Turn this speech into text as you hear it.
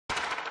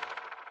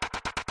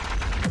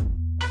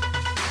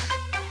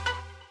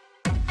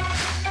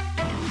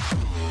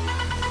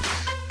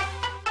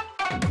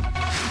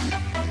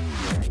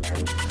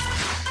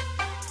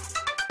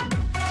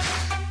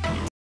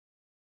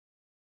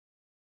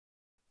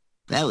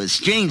That was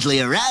strangely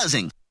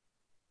arousing.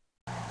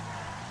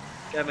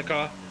 Get in the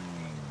car.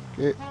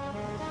 Okay.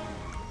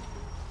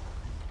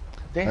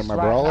 This my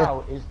right brawler?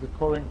 now is the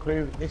current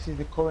crew. This is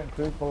the current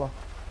crew fuller.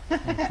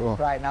 Cool.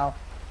 Right now.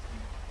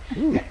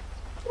 Ooh,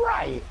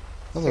 Right.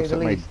 that looks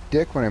like my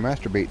dick when I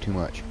masturbate too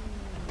much.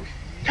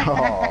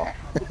 Oh.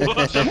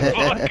 What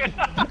the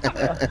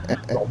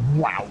fuck?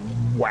 Wow,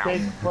 wow.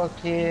 Big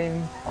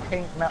fucking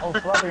pink metal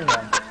throbbing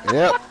one.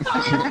 Yep.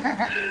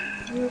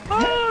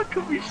 Ah,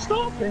 can we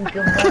stop? Pink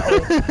and metal.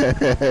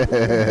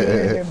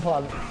 Penis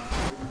implant.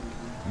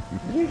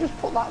 Did you just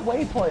put that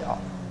waypoint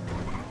on?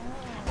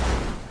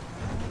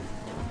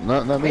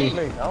 Not me.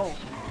 Really? No.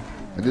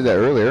 I did that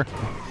earlier.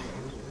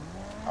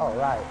 Oh,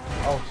 right.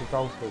 Oh, to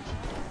postage.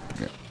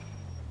 Yeah.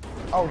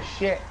 Oh,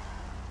 shit.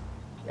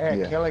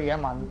 Yeah. Killer, yeah,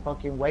 man.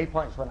 Fucking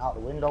waypoints went out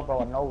the window, bro.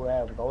 I know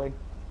where I'm going.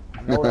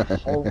 I know the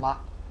whole map.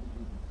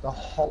 The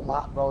whole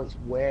map, bro. It's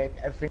weird.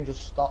 Everything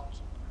just stopped.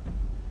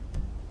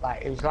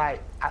 Like, it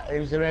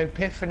was an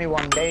epiphany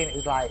one day, and it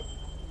was like,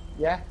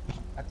 yeah,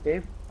 I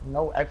do. I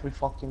know every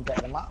fucking bit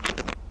of the map.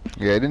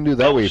 Yeah, I didn't do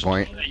that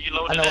waypoint.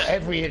 I know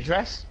every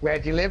address. Where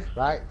do you live?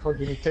 Right,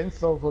 fucking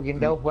Tinsel, fucking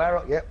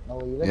Delaware. Yep, know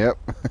where you live. Yep.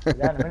 Yeah,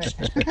 in a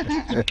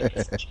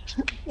minute.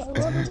 What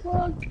the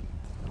fuck?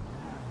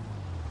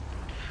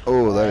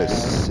 Oh, that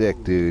is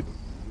sick, dude.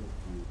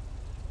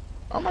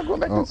 I'm not going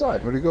back Oh,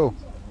 inside. where'd he go?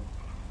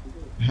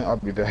 I'll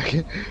be back.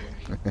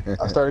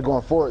 I started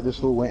going forward. This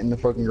fool went in the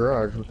fucking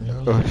garage. What the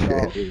hell?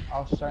 Oh shit.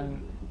 I'll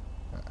send.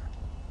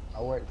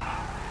 I'll wait.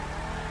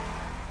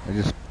 I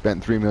just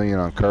spent $3 million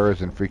on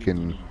cars and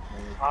freaking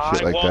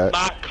shit like I want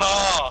that.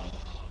 car.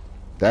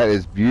 That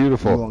is You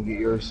beautiful. won't get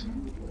yours.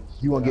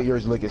 You won't get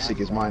yours look as sick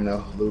as mine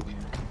though, Luke.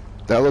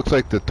 That looks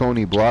like the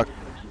Tony Block,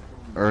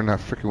 or not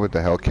freaking what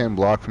the hell, Ken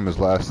Block from his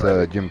last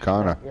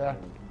Gymkhana. Yeah.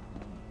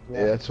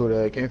 Yeah, that's what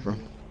it came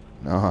from.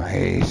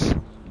 Nice.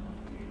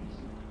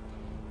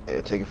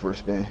 Yeah, take it for a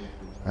spin.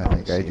 I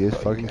think I just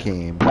fucking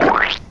came.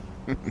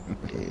 Yeah.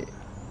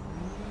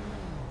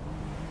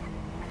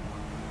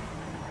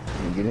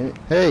 Can you get in it?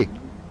 Hey,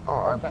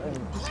 Oh,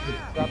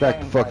 you back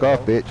the fuck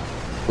off, bitch.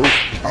 Ooh.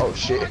 oh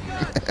shit.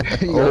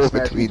 Oh,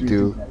 between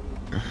two.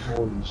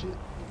 Holy shit.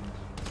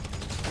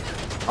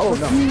 Oh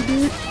no.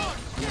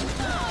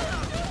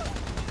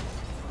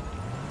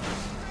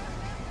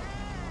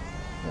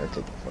 Yeah,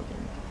 take the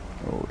fucking.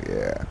 Oh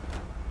yeah.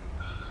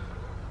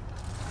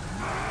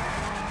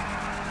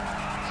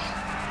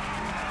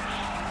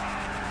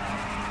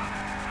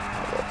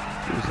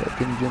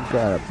 Second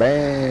Gymkhana,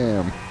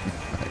 bam.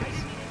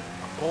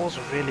 Balls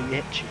are really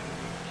itchy.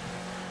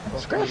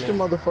 Scratch the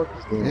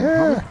motherfuckers. Then.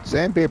 Yeah,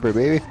 sandpaper,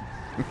 baby.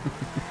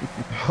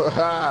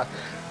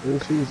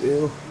 This is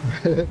ill.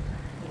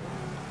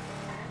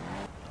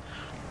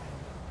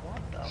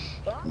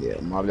 Yeah,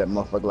 mob that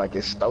motherfucker like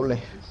it's stolen.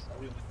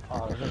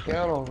 Oh, there's a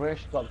girl over here.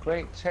 She's got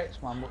great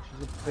tits, man, but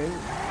she's a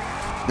boot.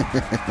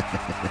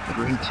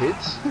 Green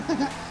tits?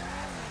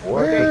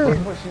 Where?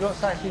 But she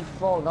looks like she's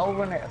fallen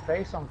over and hit her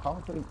face on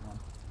concrete, man.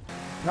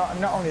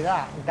 Not only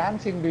that,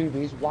 dancing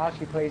boobies while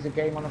she plays a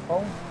game on her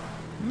phone.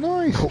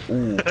 Nice.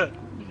 Ooh.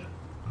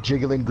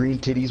 Jiggling green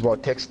titties while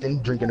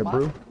texting, drinking a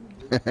brew.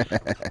 Not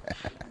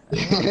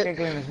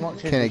giggling as much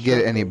as Can it she get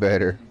should. any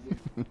better?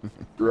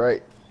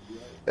 Right.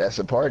 That's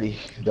a party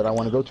that I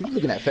want to go to.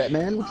 Looking at fat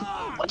man.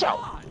 Watch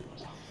out.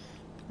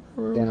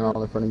 Standing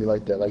all in front of me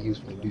like that, like he was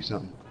going to do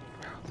something.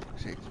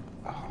 Oh,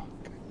 God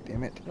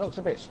damn it. Looks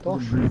a bit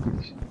stush.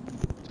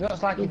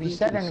 Looks like if you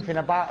said anything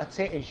about her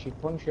titties, she'd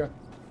punch you.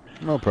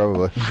 No,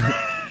 probably.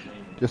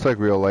 Just like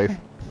real life.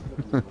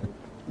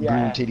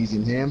 Yeah, Green titties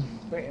and ham.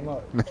 pretty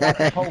much.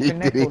 Like poking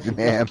nipples, she'd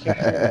Man. kick you in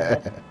the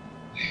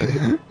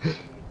head.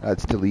 I'd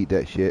still eat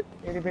that shit.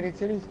 Itty bitty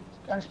titties.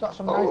 And she's got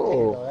some nice Oh.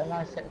 titties though, they're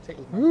nice set of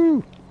titties. Man.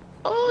 Woo.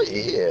 Oh,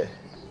 yeah.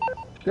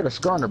 She got a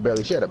scar on her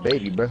belly. She had a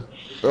baby, bro.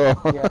 Oh.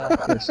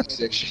 Yeah,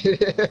 She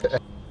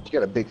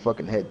got a big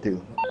fucking head,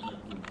 too.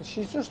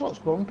 she just looks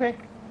grumpy.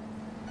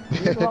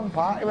 She's the wrong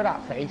party with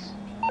that face.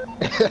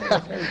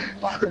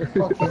 Back to the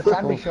fucking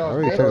sandy shores,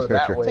 already bitch. took a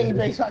that picture. way. Take your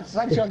face back to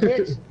sandy shores,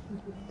 bitch.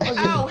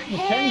 Oh,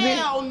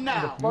 hell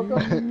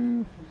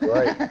no!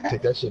 Right.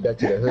 Take that shit back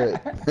to the hood.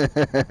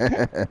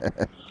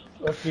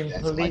 Fucking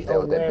That's like Polito that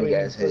with that big wearing.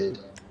 ass head.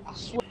 I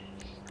swear.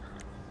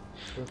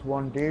 There's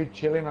one dude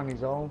chilling on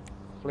his own,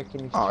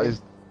 flicking his Oh, chin.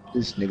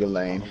 this nigga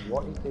lame.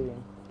 What he's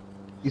doing?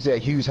 He's at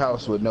Hugh's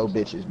house with no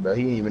bitches, bro.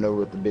 He didn't even know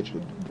what the bitch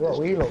would do. What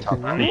we look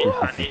I need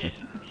to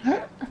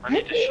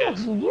He shit.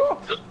 looks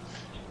rough.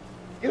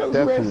 He looks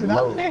That worse fool than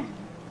low. that.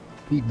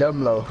 He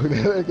dumb low.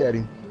 Look at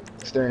him.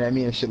 Staring at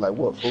me and shit like,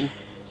 what, fool?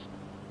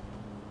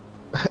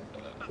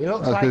 He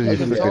looks Oh, like 'cause he he's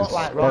should freaking talk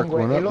like wrong sparked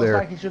way. one He up looks there.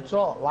 like he should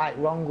talk like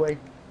wrong way.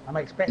 I'm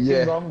expecting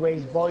Yeah. wrong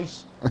way's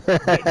voice Come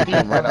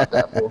right out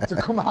that fool. to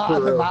come out of For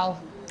the real. mouth.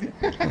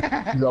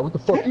 You know, what the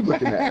fuck you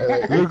looking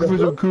at? Looking for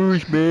some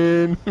kush,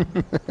 man.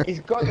 He's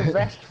got the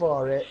vest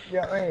for it.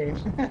 You know what I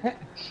mean?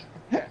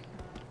 I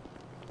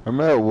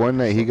remember one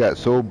night he got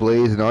so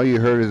blazed and all you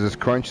heard is this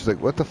crunch. He's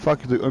like, what the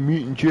fuck? He's like, I'm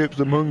eating chips,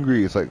 I'm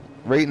hungry. It's like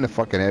right in the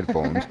fucking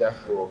headphones. That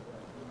fool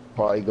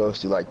probably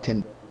goes through like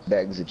 10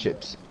 bags of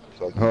chips.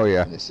 fucking Oh,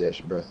 yeah. in this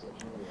sesh, bro.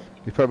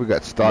 You probably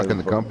got stock in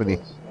the company.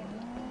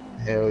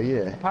 Hell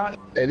yeah.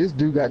 Hey, this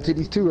dude got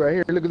titties too right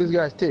here. Look at this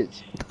guy's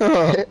tits.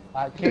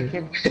 Kick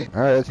him.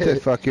 Alright, let's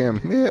just fuck him.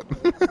 Yep.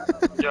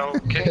 Yo,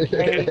 Kick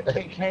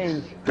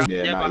Hayes.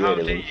 yeah, but how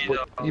do you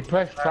though? You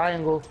press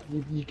triangle.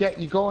 You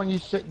go on. You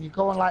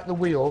go on like the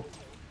wheel.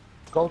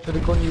 Go to the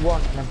gun you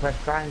want, and then press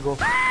triangle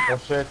or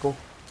circle.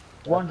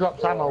 One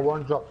drops ammo,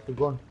 one drops the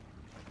gun.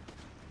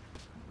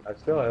 I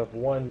still have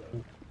one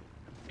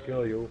to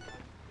kill you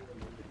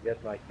to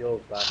get my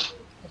kills back.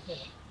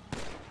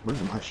 Where's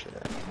my shit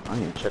at? I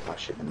ain't even check my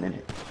shit in a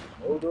minute.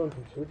 Hold on,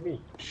 shoot me.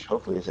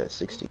 Hopefully it's at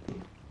 60.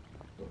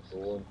 Go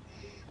on.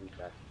 Shoot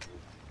back.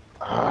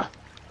 Ah,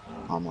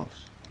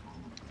 almost.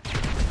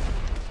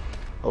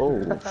 Oh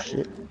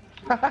shit.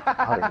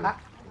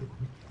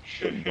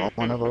 Shit,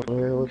 going up over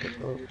here. What the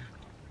fuck?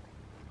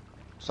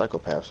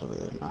 Psychopaths over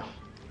there now.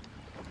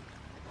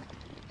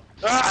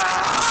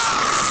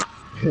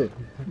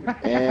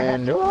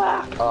 And oh,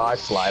 I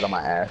slide on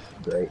my ass.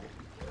 Great.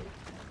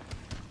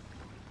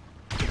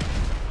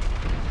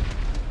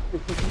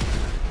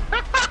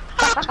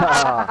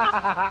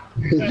 Yeah.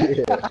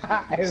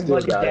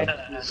 Everybody dead.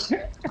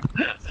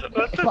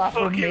 What the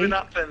fuck even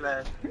happened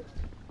then?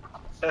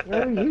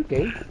 Where are you,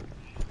 Dave?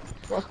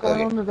 What's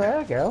going on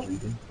there, girl?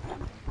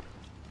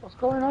 What's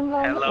going on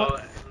there? Hello.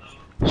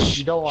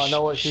 You don't want to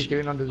know what she's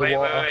doing under the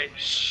water. Wait.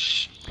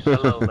 Shh.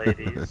 Hello,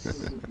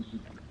 ladies.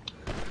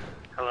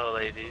 Hello,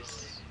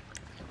 ladies.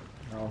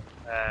 No.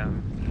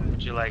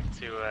 Would you like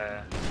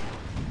to,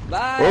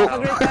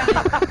 Oh.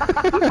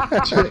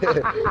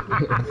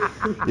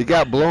 You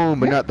got blown,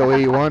 but not the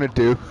way you wanted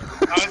to.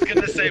 I was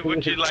gonna say,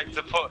 would you like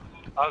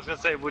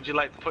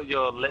to put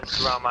your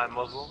lips around my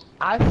muzzle?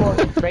 I thought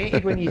you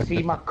fainted when you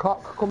see my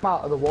cock come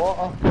out of the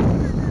water.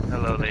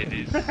 Hello,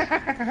 ladies.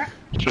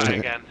 Try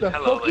again. The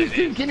Hello, fuck is ladies.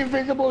 drinking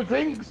invisible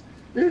drinks?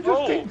 Who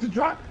just drinks a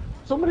drink?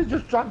 Somebody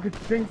just drank a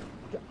drink.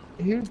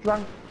 Who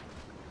drank?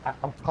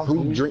 I'm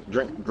confused. Who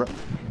drink?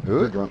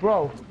 Who drunk?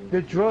 Bro,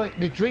 the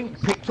drink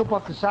picked up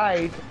off the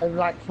side and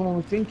like someone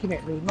was drinking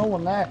it. There's no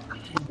one there.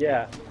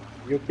 Yeah,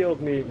 you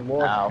killed me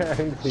more Ow. times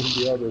than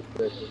the other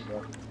person.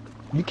 Bro.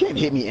 You can't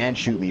hit me and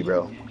shoot me,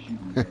 bro.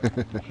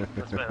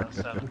 That's better,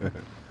 so.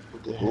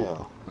 What the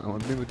hell? I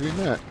want to be doing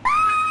that.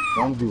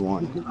 Don't do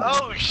one.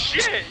 Oh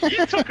shit!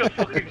 You took a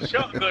fucking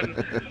shotgun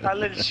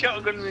and then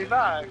shotgunned me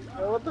back.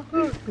 What the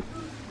fuck?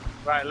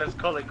 Right, let's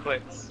call it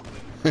quits.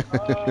 He's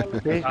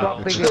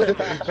got bigger.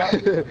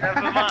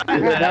 Never mind.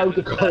 Now we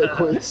can call it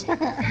quits. Hey,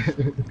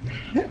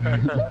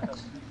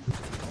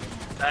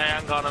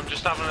 hang on, I'm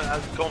just having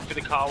I'm going through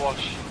the car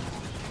wash.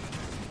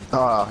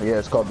 Ah, yeah,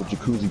 it's called the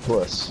Jacuzzi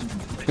Plus.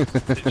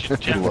 The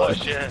jet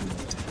wash, yeah.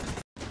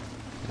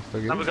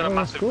 Now we've got a Oh,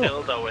 massive cool.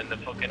 dildo in the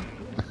fucking...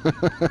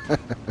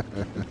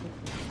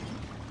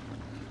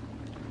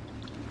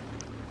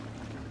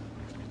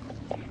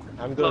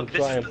 I'm gonna Look,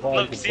 try and find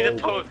look, the see the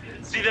boat.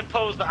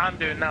 pose that I'm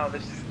doing now.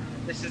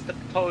 This is the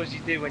pose you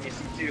do when you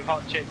see two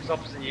hot chicks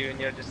opposite you and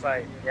you're just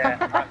like, yeah,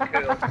 act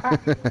cool.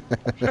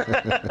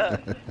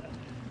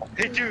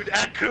 Hey dude,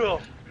 act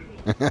cool.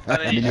 And then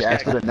And then you just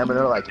ask for the number,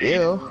 they're like,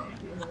 ew.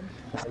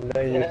 And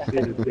then you see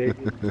the dick.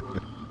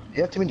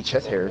 You have too many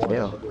chest hairs,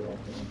 ew.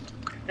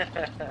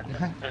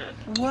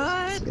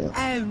 What? Yeah.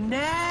 Oh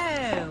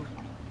no!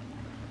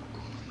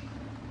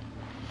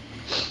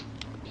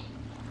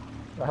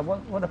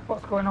 What the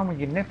fuck's going on with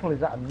your nipple? Is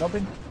that a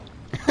nubbin?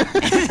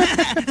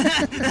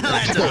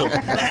 That's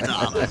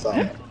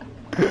all.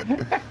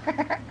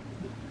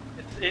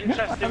 It's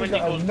interesting when you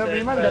go You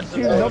third man, that's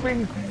two person.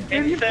 nubbins. In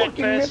There's your third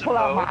fucking person nipple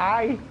out my mode.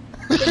 eye.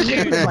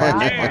 Dude, My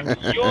eye, man.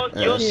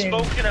 you're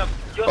smoking up.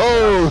 You're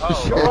Oh,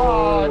 smoking-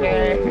 Oh,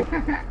 there.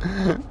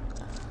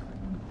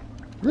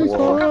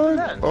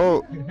 Respawn!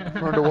 Oh,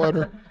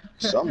 underwater.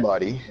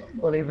 Somebody.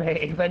 Well, he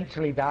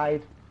eventually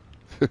died.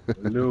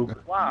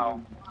 Luke. Wow.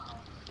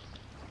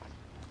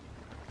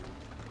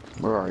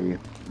 Where are you?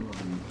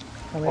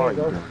 And Where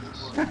there are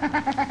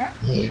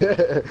you you? go.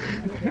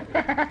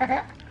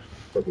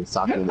 Fucking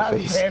sock in the That's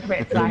face.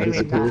 perfect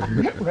timing,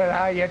 that. Where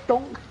are you?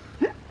 Dunk.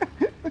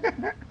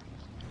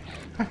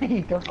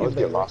 You I always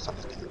get lost on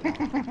this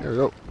game. There we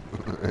go.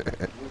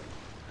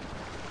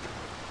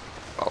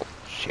 Oh,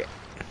 shit.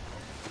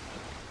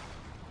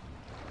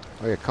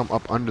 Oh yeah, come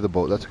up under the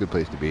boat. That's a good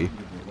place to be.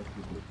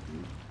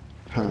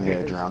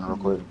 Yeah, drown real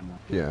quick.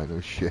 Yeah,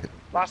 no shit.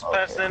 Last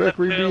person in the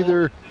Quick pool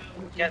rebreather.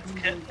 gets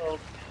killed.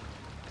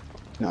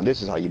 Now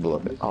this is how you blow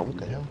up. Oh, what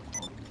the hell?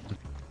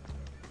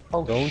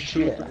 Oh, Don't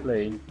shoot shit. the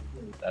plane.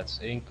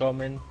 That's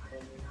incoming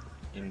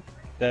in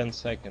 10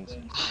 seconds.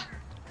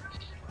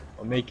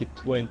 Or make it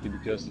 20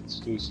 because it's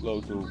too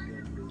slow to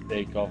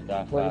take off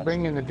that Well, you're fast.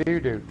 bringing the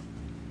doo-doo.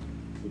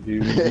 What do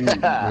you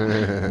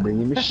do?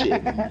 Bring him the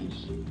shit.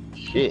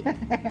 Shit.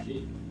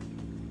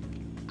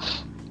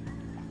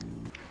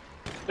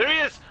 There he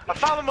is! I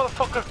found the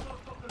motherfucker!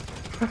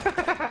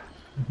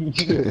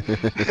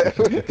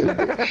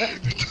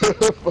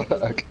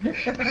 Fuck.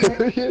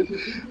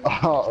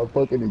 Oh, a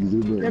fucking Get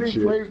exuberant his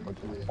shit. plate.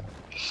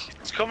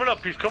 He's coming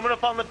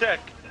up on the deck.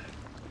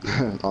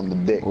 On the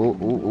dick. Oh,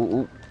 oh, oh,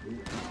 oh.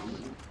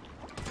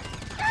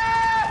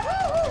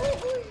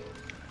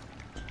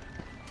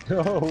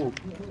 No.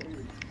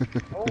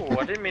 Oh,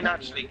 I didn't mean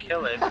actually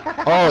kill him.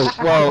 Oh,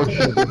 well,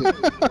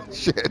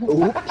 shit.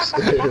 Oops.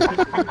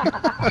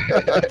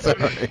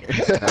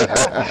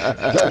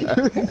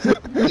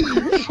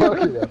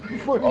 Sorry.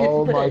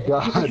 Oh my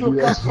god.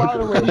 Yes.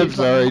 I'm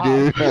sorry,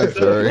 dude. I'm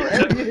sorry.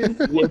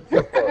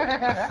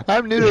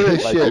 I'm new to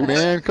this shit,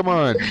 man. Come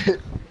on.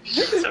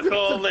 It took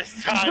all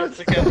this time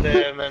to get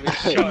there, man.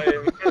 He shot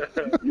him.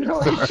 You know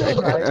what he's done,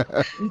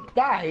 right? He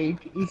died,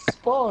 he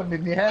spawned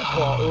in the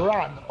airport,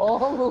 ran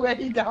all the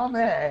way down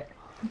there,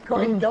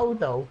 got his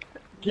dodo,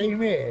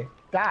 came here,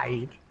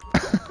 died,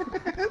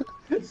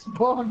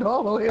 spawned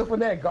all the way over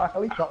there, got a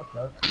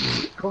helicopter,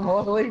 come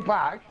all the way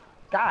back,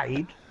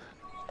 died,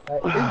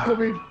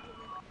 incoming